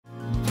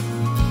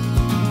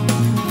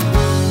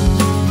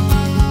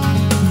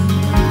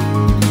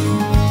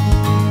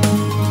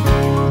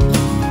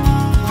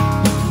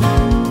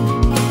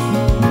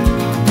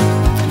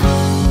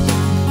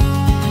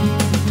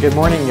Good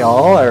morning,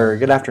 y'all, or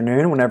good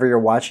afternoon whenever you're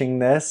watching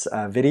this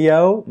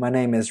video. My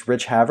name is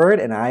Rich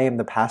Havard, and I am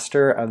the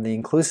pastor of the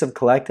Inclusive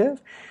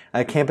Collective,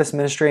 a campus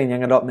ministry and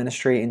young adult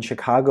ministry in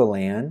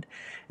Chicagoland.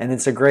 And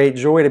it's a great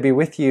joy to be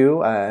with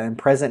you and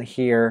present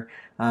here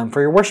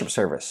for your worship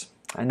service.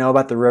 I know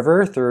about the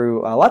river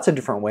through lots of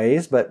different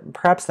ways, but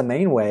perhaps the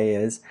main way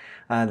is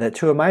that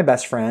two of my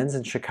best friends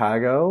in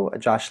Chicago,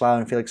 Josh Lau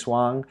and Felix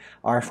Wang,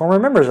 are former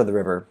members of the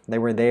river. They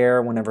were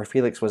there whenever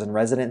Felix was in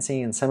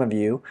residency, and some of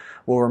you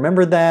will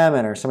remember them,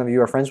 and some of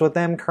you are friends with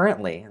them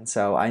currently. And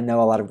so I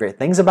know a lot of great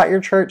things about your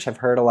church. I've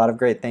heard a lot of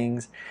great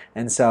things.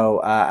 And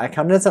so I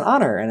count it as an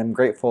honor, and I'm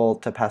grateful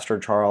to Pastor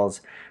Charles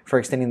for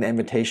extending the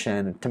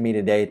invitation to me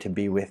today to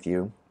be with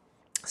you.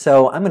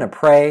 So I'm going to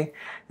pray,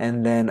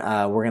 and then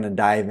we're going to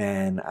dive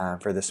in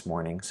for this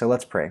morning. So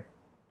let's pray.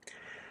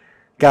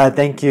 God,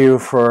 thank you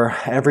for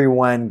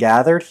everyone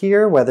gathered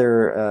here,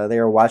 whether they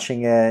are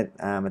watching it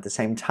at the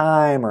same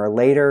time or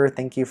later.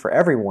 Thank you for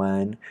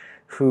everyone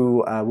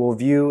who will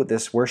view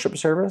this worship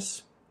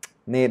service.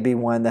 May it be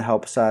one that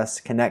helps us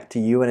connect to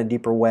you in a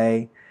deeper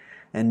way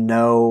and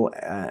know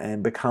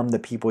and become the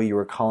people you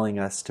are calling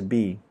us to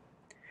be.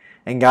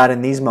 And God,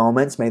 in these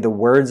moments, may the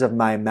words of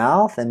my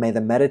mouth and may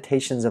the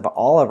meditations of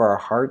all of our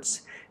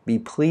hearts be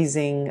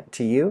pleasing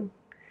to you,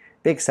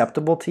 be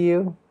acceptable to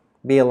you,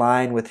 be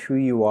aligned with who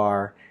you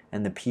are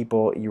and the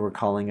people you are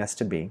calling us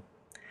to be.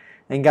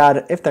 And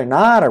God, if they're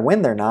not or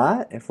when they're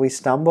not, if we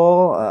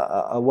stumble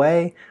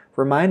away,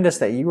 remind us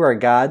that you are a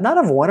God, not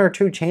of one or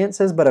two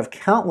chances, but of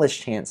countless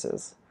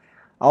chances,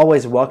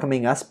 always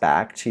welcoming us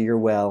back to your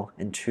will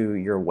and to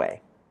your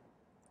way.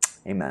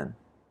 Amen.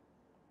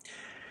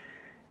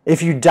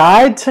 If you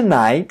died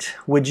tonight,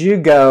 would you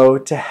go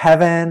to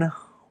heaven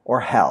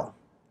or hell?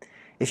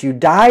 If you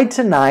died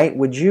tonight,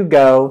 would you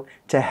go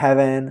to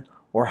heaven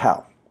or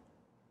hell?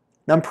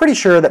 Now, I'm pretty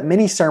sure that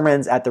many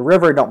sermons at the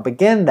river don't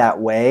begin that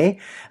way,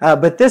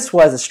 but this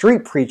was a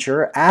street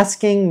preacher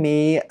asking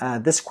me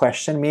this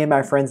question, me and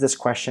my friends this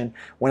question,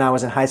 when I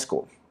was in high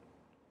school.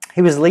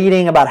 He was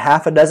leading about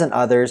half a dozen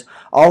others,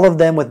 all of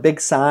them with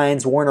big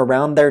signs worn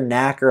around their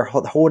neck or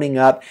holding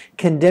up,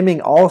 condemning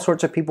all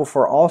sorts of people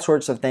for all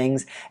sorts of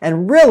things.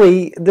 And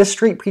really, this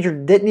street preacher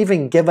didn't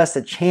even give us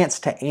a chance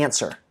to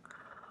answer.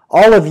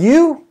 All of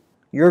you,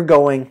 you're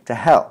going to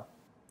hell.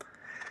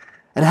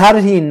 And how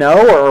did he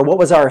know, or what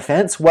was our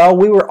offense? Well,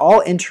 we were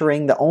all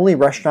entering the only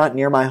restaurant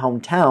near my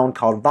hometown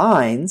called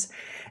Vines,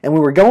 and we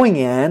were going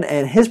in,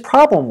 and his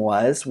problem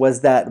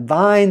was that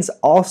Vines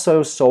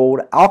also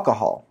sold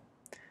alcohol.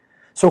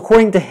 So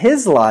according to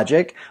his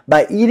logic,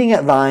 by eating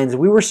at Vines,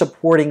 we were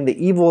supporting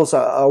the evils,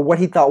 what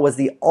he thought was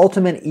the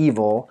ultimate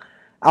evil,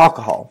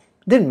 alcohol.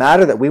 It didn't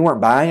matter that we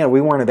weren't buying it or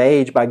we weren't of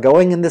age. By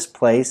going in this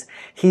place,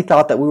 he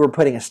thought that we were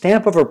putting a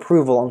stamp of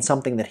approval on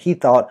something that he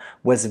thought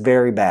was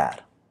very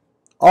bad.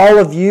 All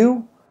of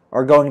you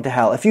are going to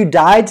hell. If you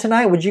died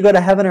tonight, would you go to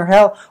heaven or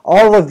hell?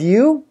 All of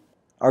you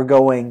are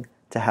going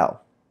to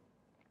hell.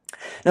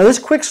 Now, this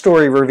quick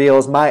story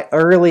reveals my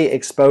early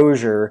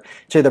exposure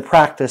to the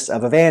practice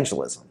of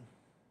evangelism.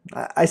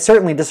 I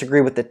certainly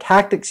disagree with the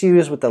tactics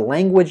used, with the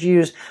language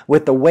used,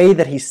 with the way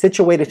that he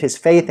situated his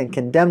faith and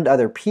condemned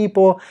other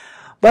people.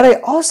 But I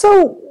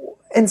also,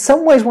 in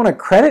some ways, want to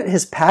credit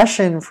his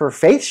passion for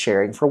faith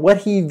sharing, for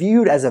what he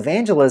viewed as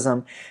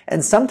evangelism.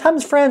 And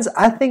sometimes, friends,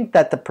 I think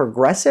that the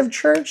progressive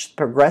church,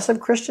 progressive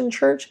Christian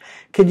church,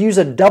 could use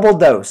a double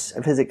dose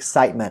of his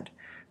excitement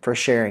for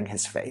sharing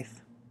his faith.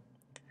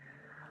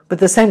 But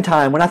at the same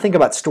time, when I think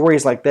about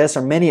stories like this,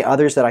 or many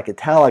others that I could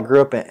tell, I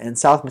grew up in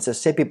South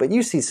Mississippi, but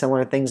you see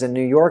similar things in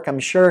New York. I'm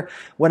sure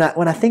when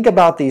I think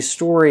about these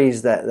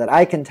stories that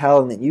I can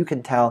tell and that you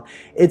can tell,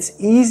 it's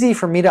easy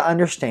for me to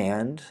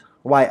understand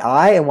why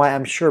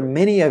I'm sure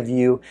many of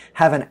you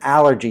have an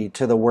allergy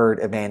to the word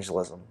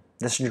evangelism,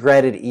 this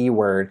dreaded E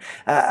word.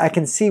 I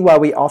can see why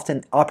we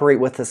often operate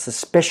with a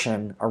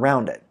suspicion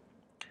around it.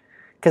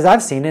 Because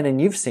I've seen it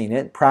and you've seen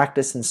it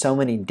practiced in so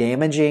many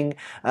damaging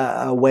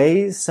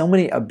ways, so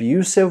many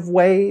abusive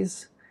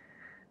ways.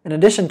 In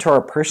addition to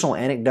our personal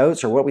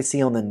anecdotes or what we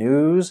see on the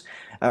news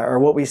or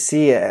what we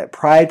see at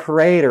Pride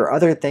Parade or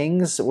other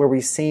things where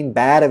we've seen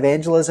bad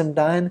evangelism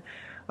done,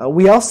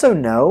 we also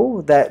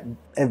know that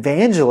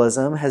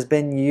evangelism has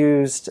been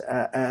used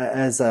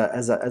as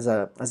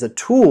a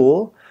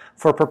tool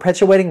for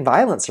perpetuating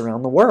violence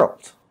around the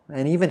world,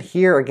 and even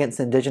here against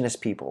indigenous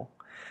people.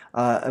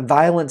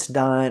 Violence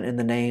done in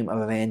the name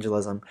of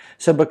evangelism.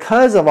 So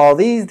because of all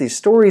these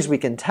stories we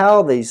can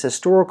tell, these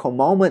historical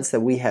moments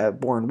that we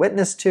have borne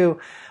witness to,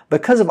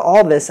 because of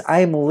all this, I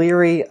am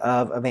leery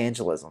of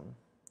evangelism.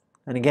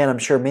 And again, I'm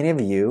sure many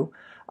of you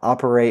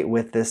operate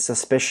with this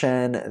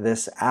suspicion,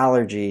 this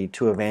allergy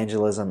to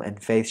evangelism and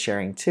faith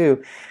sharing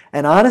too.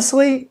 And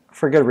honestly,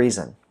 for good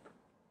reason.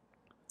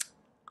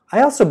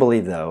 I also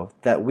believe, though,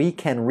 that we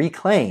can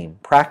reclaim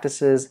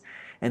practices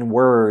and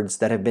words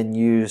that have been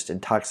used in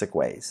toxic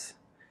ways.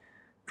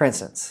 For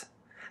instance,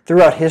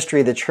 Throughout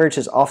history, the church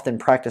has often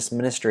practiced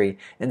ministry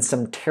in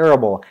some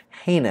terrible,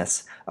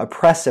 heinous,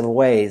 oppressive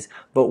ways,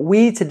 but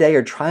we today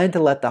are trying to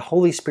let the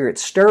Holy Spirit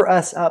stir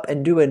us up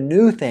and do a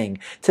new thing,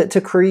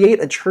 to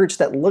create a church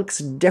that looks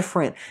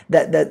different,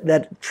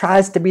 that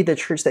tries to be the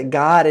church that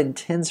God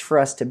intends for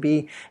us to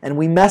be. And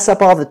we mess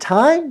up all the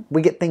time,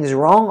 we get things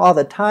wrong all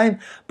the time,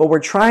 but we're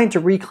trying to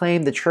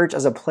reclaim the church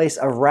as a place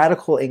of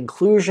radical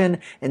inclusion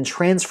and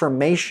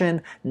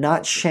transformation,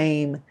 not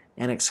shame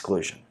and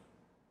exclusion.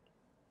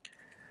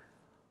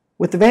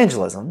 With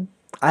evangelism,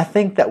 I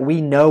think that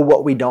we know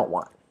what we don't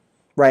want,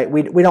 right?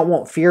 We don't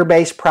want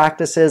fear-based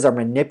practices or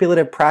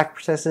manipulative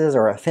practices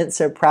or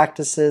offensive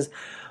practices,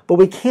 but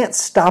we can't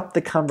stop the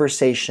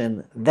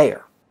conversation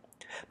there.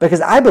 Because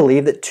I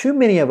believe that too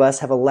many of us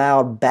have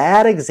allowed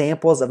bad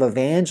examples of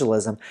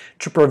evangelism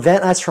to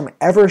prevent us from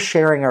ever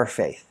sharing our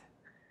faith.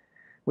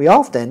 We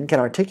often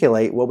can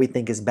articulate what we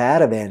think is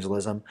bad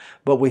evangelism,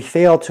 but we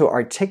fail to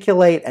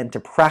articulate and to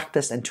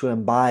practice and to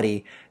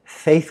embody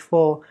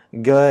faithful,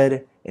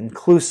 good,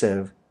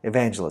 inclusive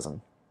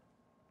evangelism.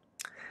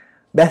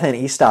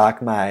 Bethany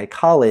Eastock, my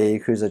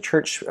colleague, who's a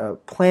church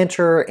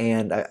planter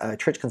and a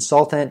church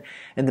consultant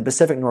in the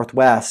Pacific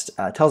Northwest,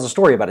 tells a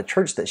story about a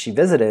church that she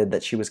visited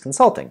that she was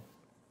consulting.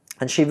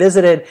 And she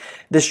visited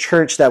this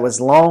church that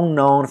was long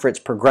known for its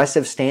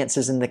progressive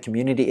stances in the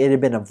community. It had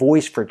been a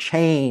voice for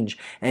change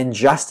and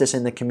justice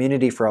in the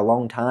community for a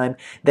long time.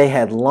 They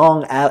had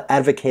long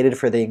advocated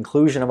for the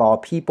inclusion of all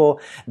people.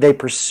 They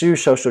pursue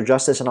social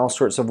justice in all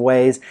sorts of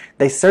ways.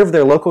 They serve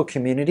their local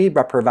community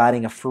by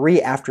providing a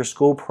free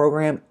after-school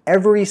program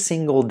every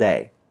single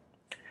day.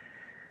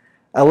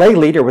 A lay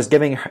leader was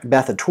giving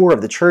Beth a tour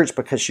of the church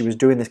because she was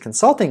doing this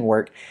consulting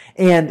work.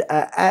 And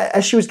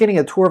as she was getting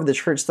a tour of the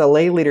church, the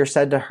lay leader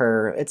said to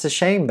her, "It's a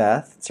shame,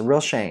 Beth, it's a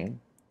real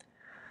shame,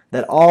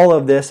 that all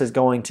of this is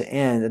going to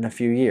end in a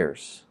few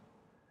years.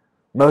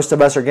 Most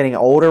of us are getting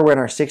older, we're in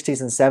our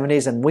 60s and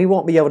 70s, and we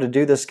won't be able to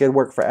do this good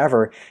work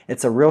forever.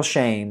 It's a real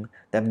shame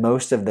that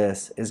most of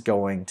this is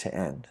going to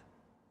end."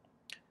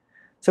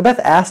 So Beth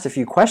asked a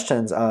few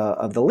questions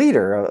of the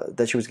leader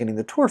that she was getting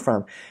the tour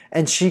from,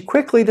 and she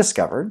quickly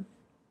discovered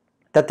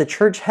that the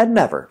church had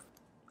never,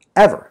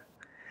 ever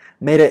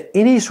made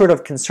any sort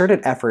of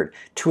concerted effort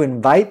to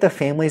invite the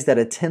families that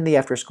attend the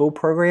after-school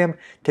program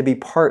to be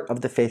part of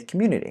the faith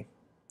community.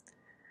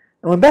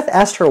 And when Beth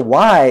asked her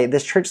why,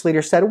 this church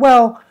leader said,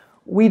 "Well,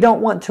 we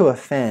don't want to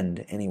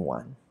offend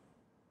anyone."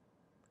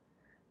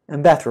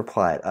 And Beth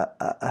replied,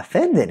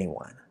 "Offend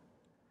anyone?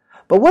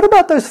 But what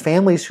about those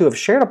families who have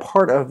shared a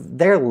part of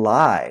their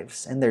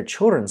lives and their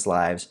children's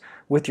lives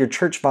with your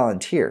church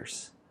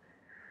volunteers?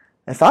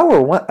 If I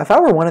were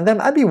one of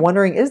them, I'd be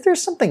wondering, is there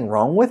something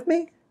wrong with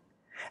me?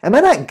 Am I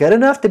not good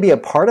enough to be a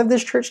part of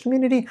this church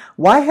community?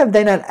 Why have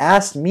they not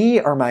asked me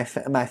or my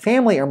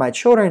family or my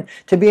children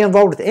to be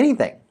involved with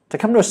anything? To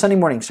come to a Sunday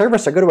morning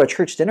service or go to a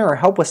church dinner or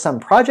help with some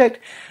project?"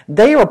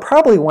 They are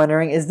probably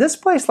wondering, is this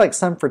place like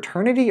some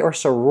fraternity or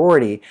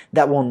sorority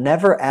that will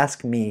never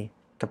ask me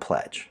to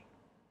pledge?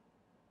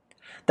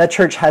 That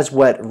church has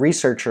what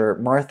researcher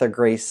Martha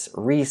Grace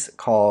Reese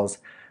calls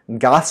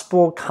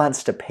gospel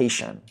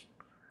constipation.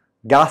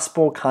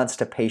 Gospel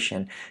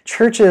constipation.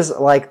 Churches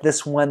like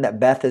this one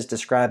that Beth is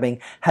describing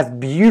have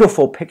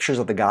beautiful pictures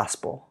of the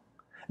gospel.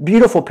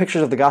 Beautiful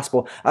pictures of the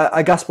gospel.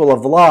 A gospel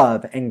of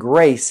love and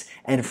grace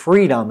and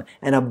freedom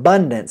and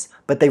abundance,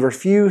 but they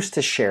refuse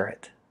to share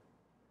it.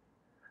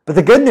 But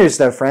the good news,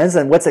 though, friends,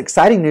 and what's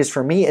exciting news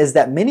for me, is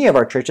that many of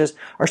our churches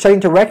are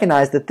starting to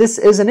recognize that this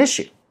is an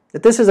issue,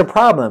 that this is a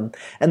problem,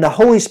 and the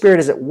Holy Spirit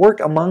is at work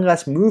among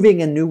us, moving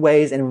in new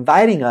ways, and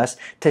inviting us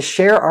to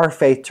share our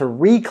faith, to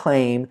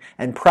reclaim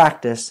and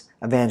practice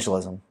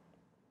evangelism.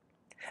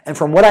 And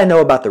from what I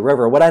know about the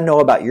River, what I know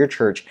about your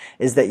church,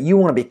 is that you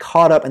want to be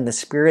caught up in the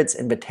Spirit's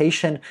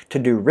invitation to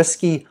do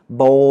risky,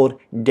 bold,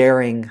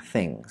 daring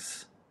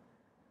things.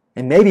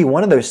 And maybe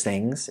one of those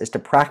things is to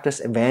practice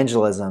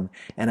evangelism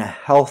in a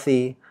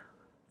healthy,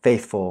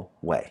 faithful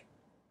way.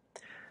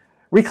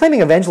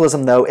 Reclaiming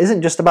evangelism, though,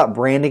 isn't just about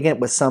branding it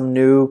with some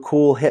new,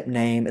 cool, hip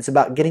name. It's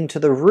about getting to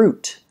the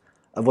root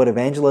of what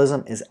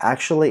evangelism is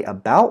actually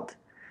about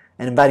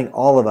and inviting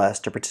all of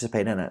us to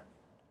participate in it.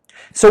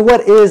 So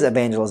what is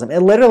evangelism? It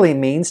literally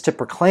means to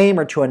proclaim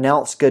or to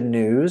announce good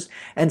news.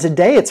 And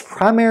today it's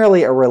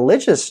primarily a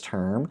religious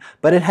term,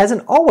 but it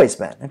hasn't always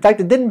been. In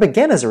fact, it didn't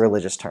begin as a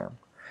religious term.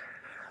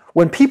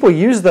 When people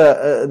use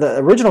the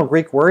original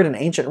Greek word in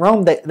ancient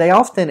Rome, they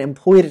often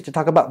employed it to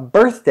talk about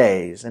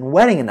birthdays and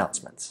wedding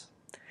announcements.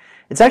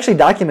 It's actually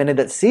documented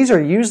that Caesar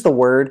used the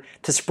word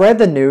to spread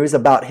the news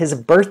about his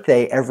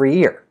birthday every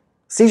year.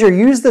 Caesar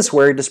used this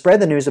word to spread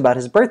the news about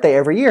his birthday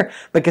every year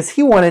because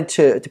he wanted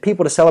to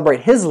people to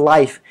celebrate his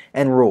life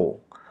and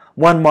rule.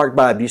 One marked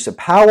by abuse of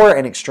power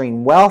and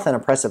extreme wealth and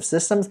oppressive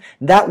systems.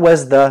 That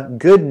was the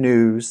good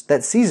news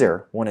that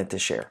Caesar wanted to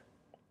share.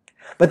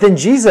 But then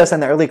Jesus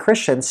and the early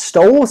Christians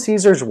stole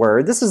Caesar's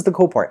word, this is the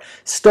cool part,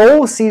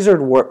 stole Caesar's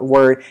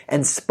word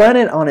and spun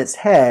it on its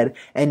head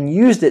and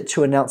used it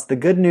to announce the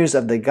good news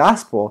of the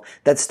gospel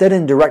that stood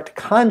in direct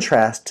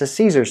contrast to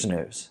Caesar's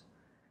news.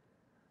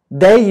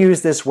 They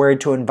use this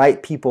word to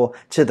invite people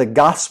to the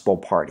gospel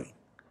party.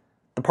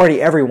 The party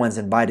everyone's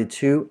invited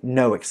to,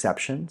 no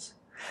exceptions.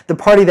 The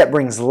party that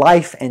brings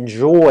life and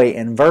joy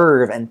and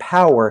verve and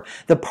power.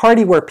 The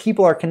party where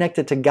people are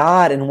connected to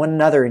God and one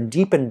another in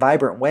deep and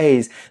vibrant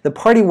ways. The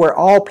party where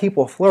all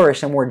people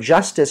flourish and where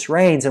justice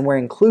reigns and where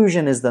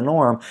inclusion is the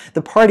norm.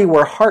 The party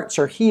where hearts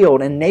are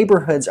healed and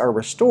neighborhoods are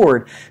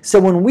restored.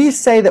 So when we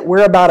say that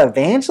we're about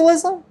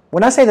evangelism,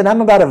 when I say that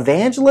I'm about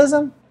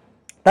evangelism,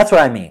 that's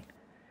what I mean.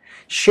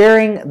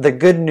 Sharing the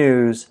good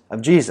news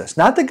of Jesus.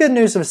 Not the good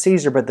news of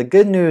Caesar, but the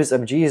good news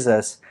of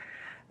Jesus,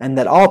 and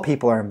that all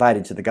people are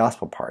invited to the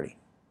gospel party.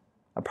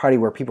 A party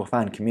where people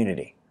find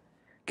community,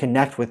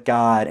 connect with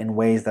God in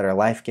ways that are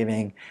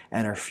life-giving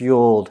and are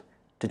fueled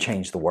to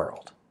change the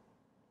world.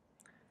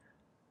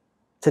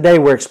 Today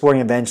we're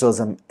exploring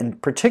evangelism, in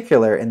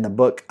particular in the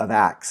book of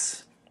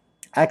Acts.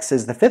 Acts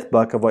is the fifth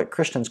book of what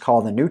Christians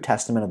call the New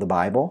Testament of the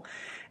Bible,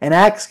 and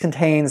Acts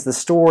contains the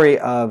story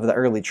of the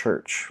early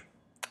church.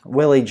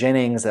 Willie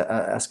Jennings,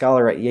 a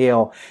scholar at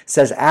Yale,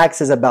 says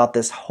Acts is about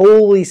this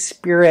Holy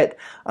Spirit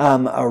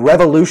a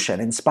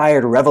revolution,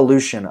 inspired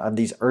revolution of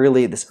this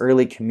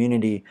early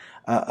community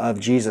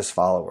of Jesus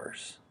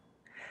followers.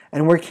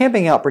 And we're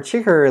camping out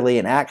particularly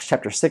in Acts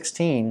chapter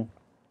 16,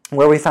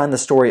 where we find the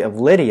story of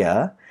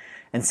Lydia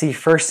and see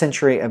first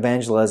century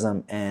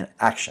evangelism in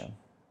action.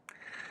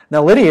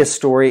 Now, Lydia's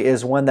story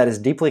is one that is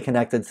deeply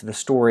connected to the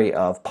story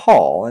of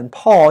Paul. And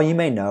Paul, you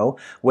may know,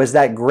 was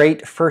that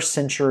great first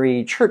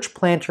century church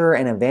planter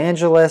and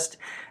evangelist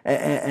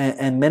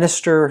and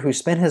minister who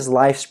spent his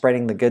life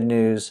spreading the good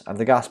news of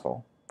the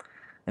gospel,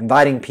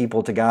 inviting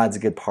people to God's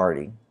good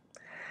party.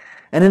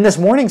 And in this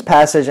morning's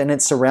passage and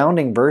its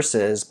surrounding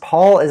verses,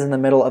 Paul is in the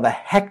middle of a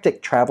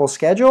hectic travel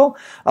schedule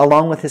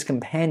along with his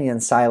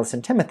companions Silas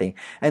and Timothy.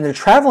 And they're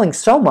traveling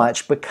so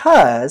much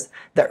because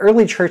the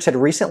early church had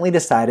recently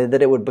decided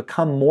that it would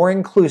become more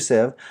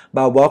inclusive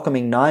by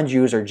welcoming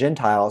non-Jews or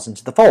Gentiles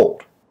into the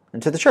fold,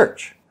 into the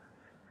church.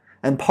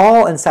 And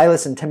Paul and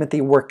Silas and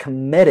Timothy were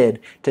committed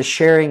to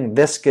sharing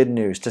this good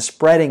news, to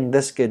spreading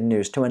this good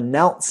news, to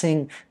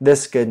announcing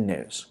this good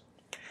news.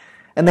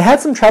 And they had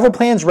some travel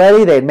plans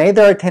ready. They had made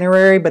their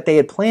itinerary, but they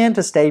had planned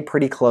to stay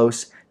pretty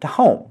close to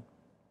home.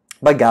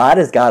 But God,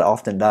 as God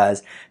often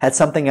does, had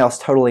something else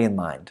totally in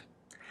mind.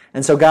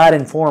 And so God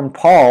informed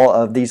Paul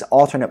of these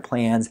alternate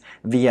plans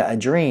via a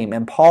dream.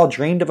 And Paul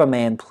dreamed of a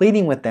man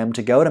pleading with them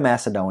to go to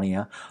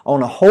Macedonia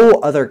on a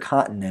whole other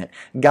continent.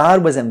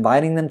 God was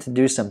inviting them to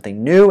do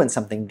something new and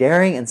something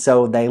daring, and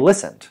so they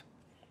listened.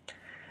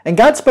 And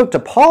God spoke to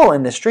Paul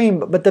in this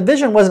dream, but the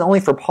vision wasn't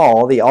only for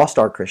Paul, the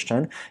all-star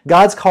Christian.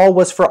 God's call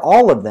was for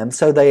all of them,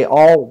 so they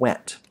all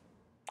went.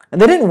 And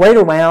they didn't wait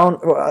around.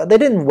 They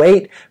didn't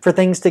wait for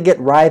things to get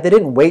right. They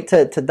didn't wait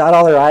to dot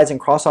all their I's and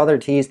cross all their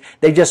T's.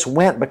 They just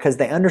went because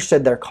they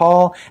understood their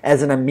call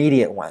as an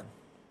immediate one.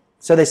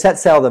 So they set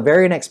sail the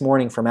very next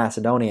morning for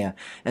Macedonia,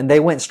 and they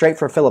went straight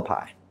for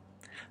Philippi,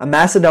 a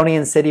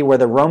Macedonian city where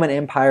the Roman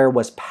Empire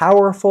was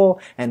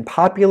powerful and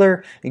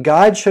popular.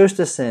 God chose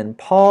to send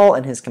Paul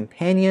and his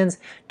companions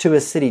to a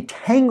city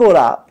tangled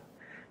up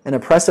in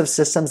oppressive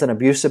systems and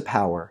abusive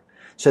power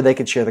so they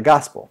could share the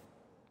gospel,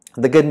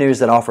 the good news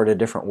that offered a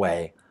different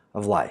way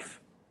of life.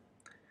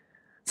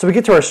 So we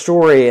get to our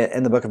story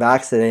in the book of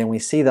Acts today, and we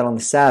see that on the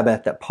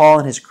Sabbath that Paul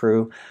and his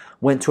crew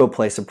went to a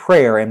place of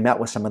prayer and met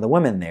with some of the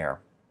women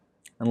there.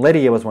 And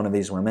Lydia was one of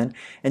these women,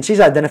 and she's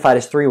identified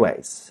as three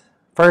ways.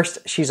 First,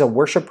 she's a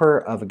worshiper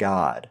of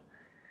God.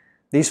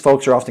 These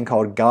folks are often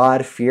called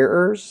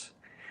God-fearers.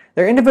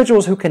 They're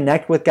individuals who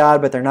connect with God,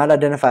 but they're not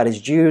identified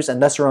as Jews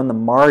and thus are on the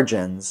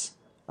margins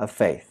of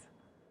faith.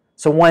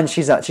 So one,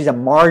 she's a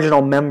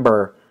marginal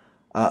member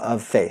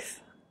of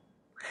faith.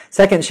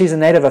 Second, she's a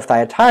native of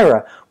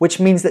Thyatira, which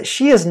means that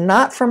she is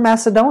not from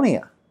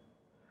Macedonia.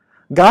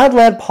 God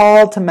led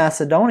Paul to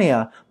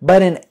Macedonia,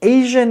 but an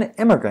Asian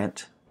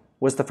immigrant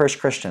was the first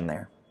Christian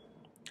there.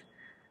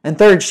 And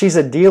third, she's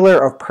a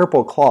dealer of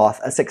purple cloth,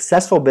 a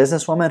successful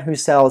businesswoman who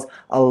sells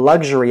a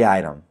luxury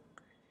item.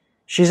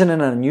 She's in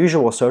an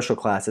unusual social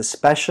class,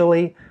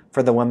 especially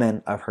for the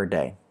women of her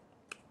day.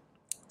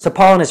 So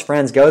Paul and his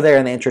friends go there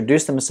and they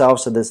introduce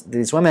themselves to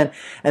these women,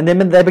 and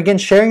then they begin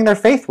sharing their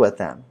faith with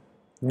them,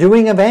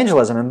 doing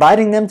evangelism,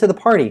 inviting them to the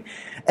party.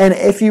 And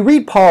if you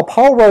read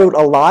Paul wrote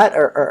a lot,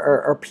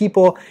 or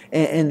people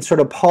in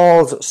sort of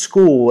Paul's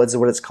school, is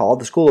what it's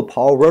called, the school of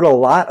Paul, wrote a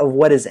lot of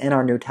what is in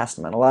our New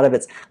Testament. A lot of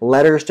it's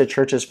letters to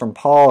churches from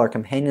Paul or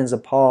companions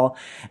of Paul.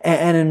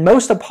 And in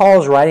most of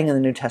Paul's writing in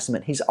the New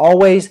Testament, he's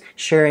always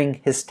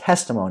sharing his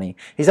testimony.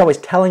 He's always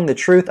telling the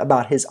truth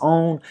about his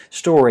own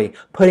story,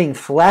 putting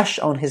flesh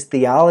on his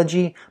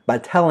theology by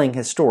telling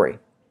his story.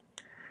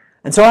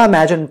 And so I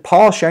imagine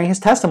Paul sharing his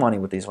testimony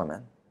with these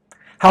women.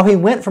 How he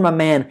went from a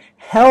man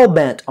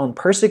hell-bent on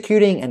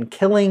persecuting and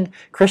killing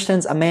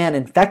Christians, a man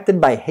infected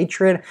by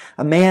hatred,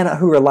 a man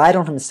who relied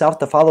on himself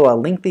to follow a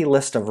lengthy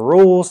list of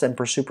rules and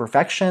pursue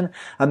perfection,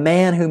 a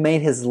man who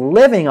made his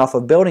living off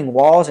of building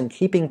walls and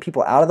keeping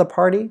people out of the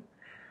party.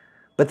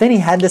 But then he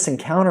had this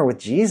encounter with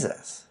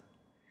Jesus.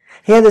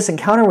 He had this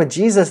encounter with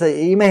Jesus that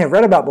you may have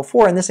read about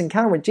before, and this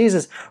encounter with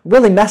Jesus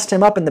really messed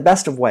him up in the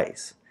best of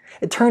ways.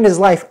 It turned his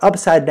life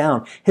upside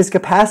down. His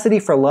capacity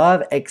for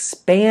love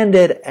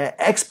expanded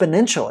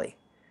exponentially.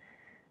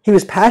 He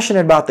was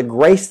passionate about the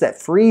grace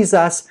that frees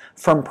us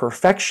from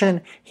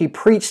perfection. He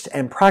preached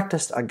and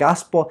practiced a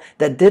gospel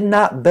that did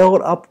not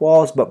build up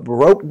walls, but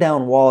broke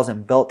down walls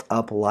and built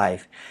up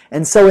life.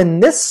 And so in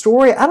this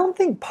story, I don't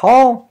think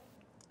Paul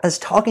is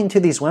talking to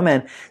these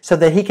women so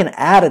that he can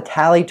add a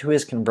tally to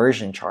his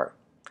conversion chart.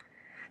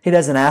 He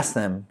doesn't ask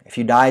them, if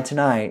you died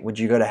tonight, would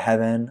you go to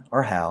heaven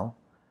or hell?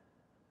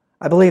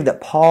 I believe that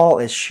Paul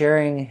is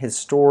sharing his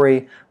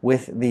story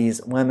with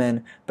these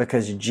women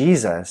because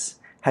Jesus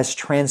has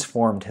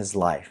transformed his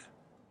life.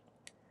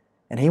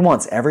 And he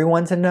wants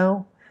everyone to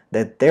know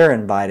that they're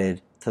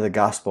invited to the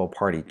gospel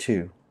party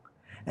too,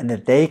 and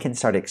that they can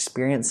start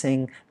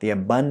experiencing the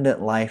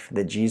abundant life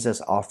that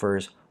Jesus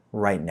offers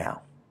right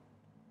now.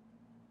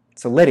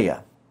 So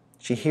Lydia,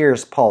 she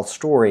hears Paul's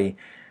story,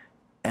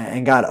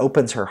 and God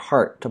opens her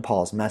heart to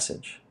Paul's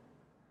message.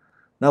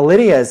 Now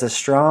Lydia is a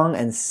strong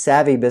and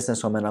savvy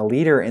businesswoman, a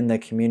leader in the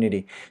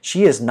community.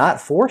 She is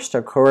not forced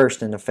or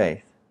coerced into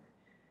faith.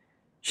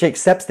 She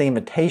accepts the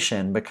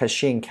invitation because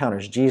she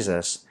encounters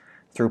Jesus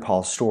through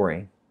Paul's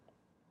story.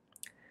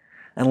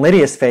 And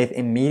Lydia's faith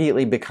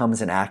immediately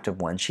becomes an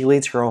active one. She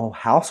leads her whole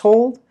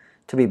household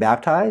to be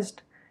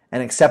baptized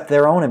and accept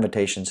their own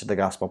invitations to the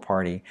gospel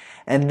party.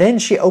 And then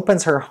she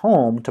opens her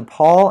home to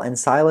Paul and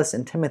Silas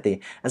and Timothy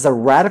as a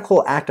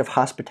radical act of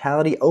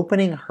hospitality,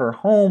 opening her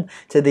home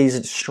to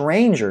these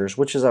strangers,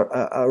 which is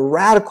a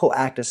radical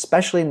act,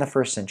 especially in the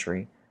first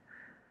century.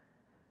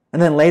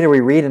 And then later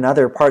we read in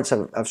other parts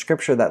of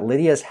Scripture that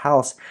Lydia's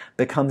house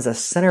becomes a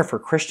center for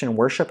Christian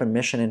worship and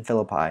mission in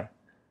Philippi.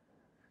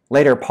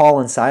 Later, Paul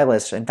and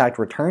Silas, in fact,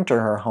 returned to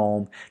her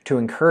home to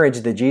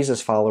encourage the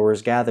Jesus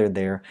followers gathered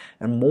there,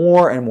 and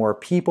more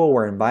people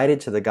were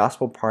invited to the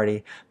gospel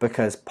party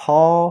because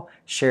Paul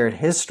shared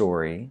his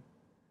story,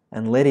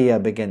 and Lydia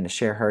began to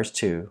share hers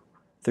too,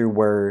 through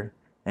word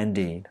and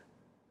deed.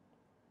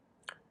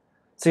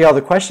 So y'all,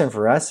 the question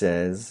for us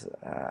is,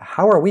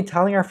 how are we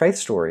telling our faith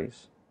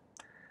stories?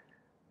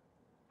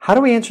 How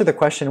do we answer the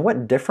question,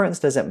 what difference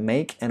does it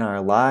make in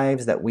our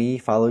lives that we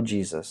follow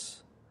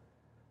Jesus?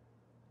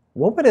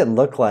 What would it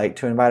look like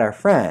to invite our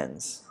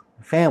friends,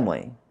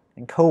 family,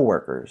 and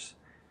co-workers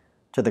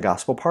to the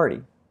gospel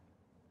party?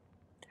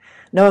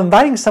 Now,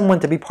 inviting someone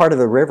to be part of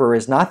the river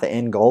is not the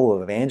end goal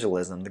of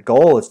evangelism. The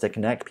goal is to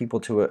connect people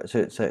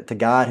to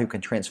God who can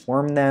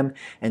transform them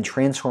and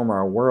transform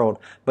our world.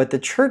 But the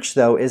church,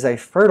 though, is a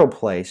fertile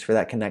place for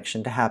that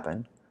connection to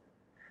happen.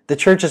 The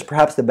church is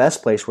perhaps the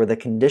best place where the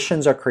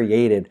conditions are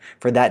created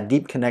for that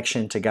deep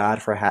connection to God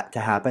to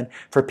happen,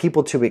 for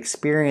people to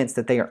experience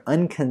that they are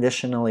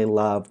unconditionally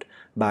loved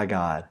by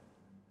God.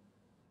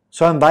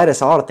 So I invite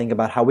us all to think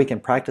about how we can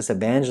practice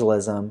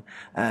evangelism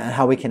and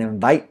how we can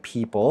invite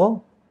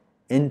people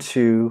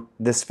into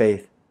this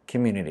faith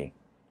community.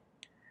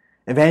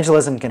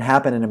 Evangelism can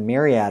happen in a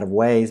myriad of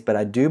ways, but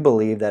I do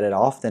believe that it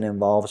often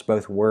involves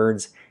both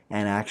words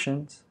and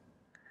actions.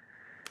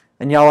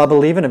 And y'all, I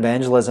believe in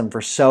evangelism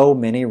for so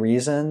many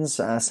reasons,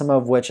 some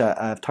of which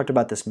I've talked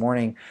about this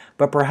morning.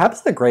 But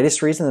perhaps the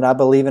greatest reason that I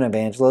believe in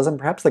evangelism,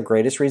 perhaps the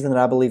greatest reason that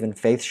I believe in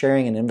faith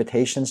sharing and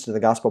invitations to the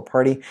gospel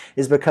party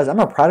is because I'm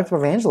a product of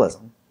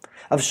evangelism,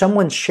 of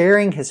someone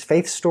sharing his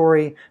faith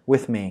story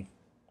with me.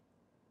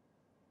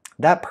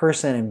 That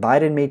person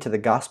invited me to the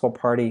gospel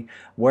party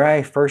where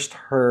I first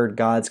heard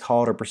God's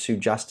call to pursue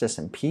justice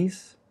and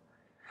peace.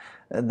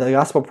 The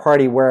gospel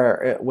party where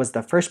it was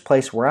the first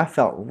place where I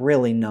felt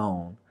really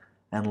known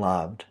and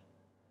loved.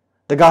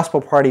 The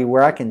gospel party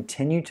where I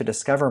continue to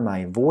discover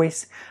my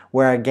voice,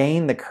 where I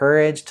gain the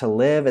courage to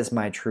live as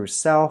my true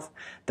self.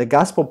 The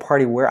gospel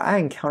party where I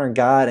encounter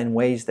God in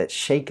ways that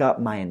shake up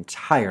my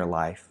entire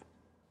life.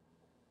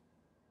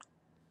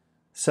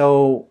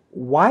 So,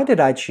 why did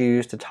I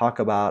choose to talk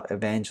about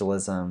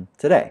evangelism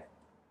today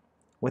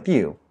with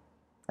you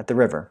at the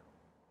river?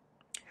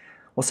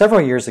 Well,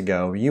 several years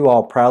ago, you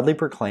all proudly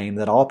proclaimed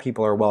that all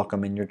people are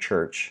welcome in your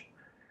church,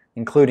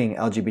 including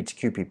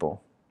LGBTQ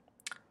people.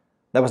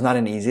 That was not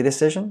an easy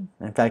decision.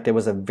 In fact, it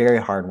was a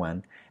very hard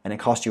one, and it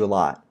cost you a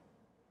lot.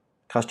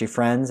 It cost you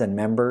friends and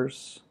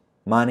members,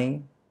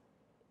 money,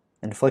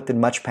 inflicted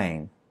much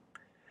pain.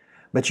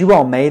 But you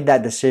all made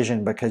that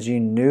decision because you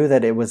knew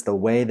that it was the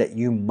way that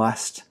you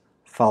must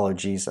follow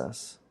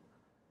Jesus.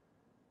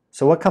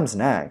 So what comes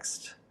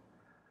next?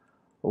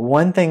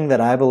 One thing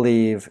that I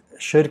believe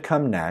should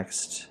come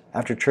next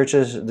after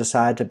churches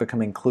decide to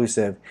become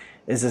inclusive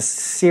is a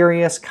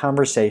serious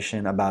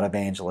conversation about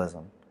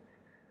evangelism.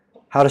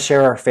 How to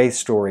share our faith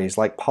stories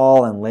like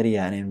Paul and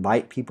Lydia and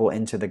invite people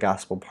into the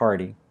gospel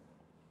party.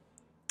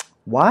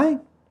 Why?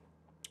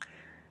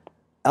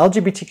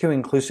 LGBTQ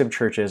inclusive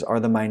churches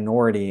are the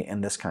minority in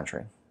this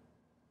country.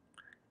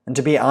 And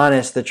to be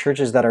honest, the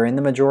churches that are in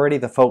the majority,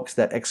 the folks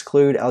that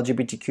exclude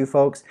LGBTQ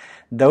folks,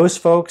 those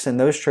folks and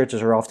those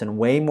churches are often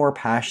way more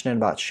passionate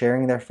about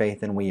sharing their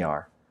faith than we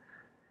are.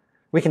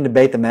 We can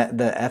debate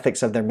the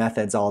ethics of their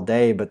methods all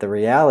day, but the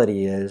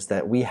reality is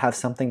that we have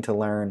something to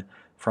learn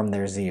from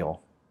their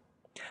zeal.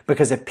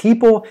 Because if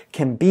people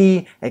can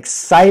be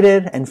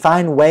excited and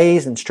find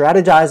ways and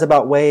strategize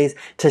about ways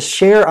to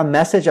share a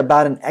message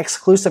about an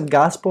exclusive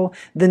gospel,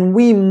 then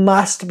we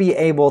must be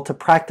able to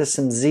practice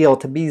some zeal,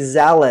 to be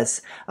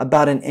zealous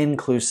about an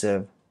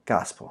inclusive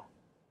gospel.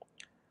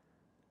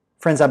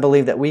 Friends, I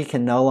believe that we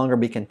can no longer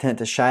be content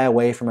to shy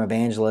away from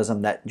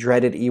evangelism, that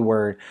dreaded E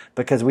word,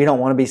 because we don't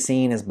want to be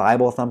seen as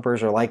Bible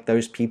thumpers or like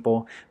those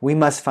people. We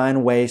must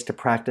find ways to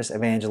practice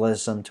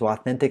evangelism, to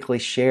authentically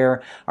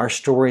share our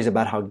stories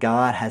about how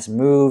God has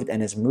moved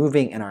and is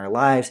moving in our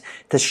lives,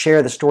 to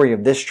share the story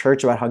of this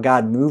church about how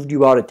God moved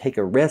you all to take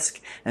a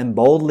risk and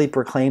boldly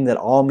proclaim that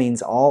all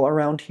means all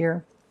around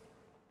here.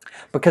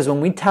 Because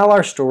when we tell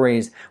our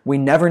stories, we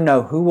never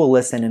know who will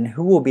listen and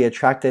who will be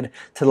attracted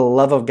to the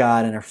love of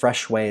God in a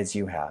fresh way as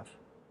you have.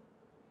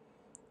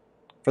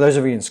 For those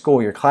of you in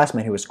school, your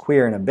classmate who is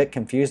queer and a bit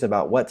confused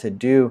about what to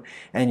do,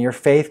 and your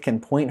faith can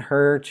point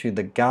her to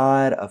the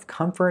God of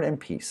comfort and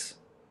peace.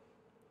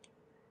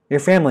 Your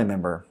family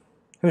member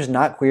who's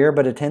not queer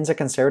but attends a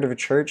conservative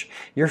church,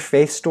 your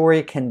faith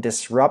story can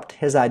disrupt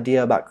his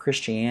idea about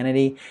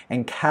Christianity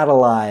and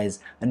catalyze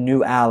a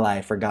new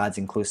ally for God's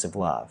inclusive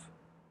love.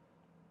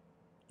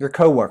 Your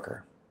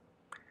coworker,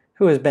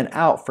 who has been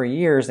out for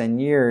years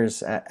and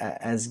years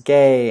as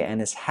gay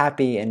and is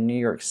happy in New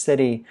York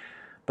City,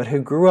 but who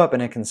grew up in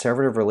a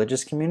conservative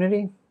religious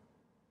community,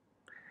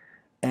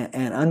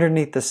 and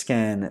underneath the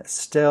skin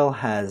still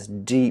has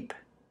deep,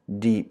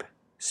 deep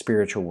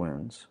spiritual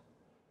wounds.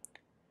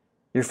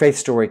 Your faith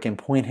story can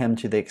point him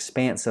to the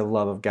expansive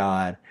love of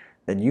God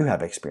that you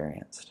have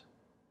experienced.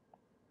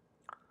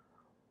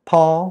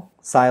 Paul,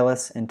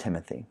 Silas, and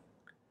Timothy.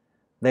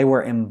 They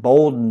were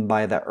emboldened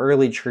by the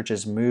early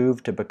church's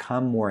move to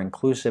become more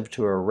inclusive,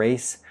 to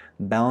erase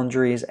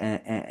boundaries,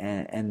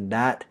 and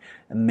that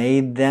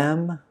made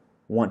them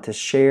want to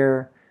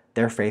share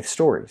their faith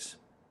stories,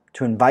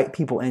 to invite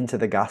people into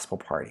the gospel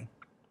party.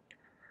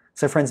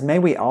 So friends, may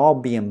we all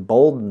be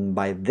emboldened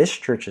by this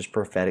church's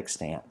prophetic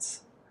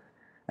stance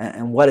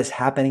and what is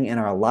happening in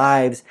our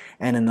lives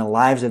and in the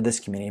lives of this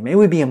community. May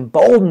we be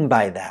emboldened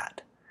by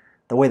that,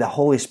 the way the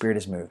Holy Spirit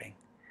is moving.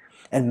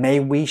 And may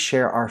we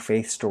share our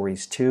faith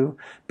stories too,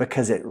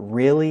 because it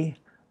really,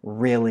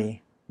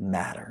 really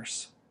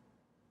matters.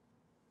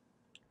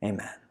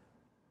 Amen.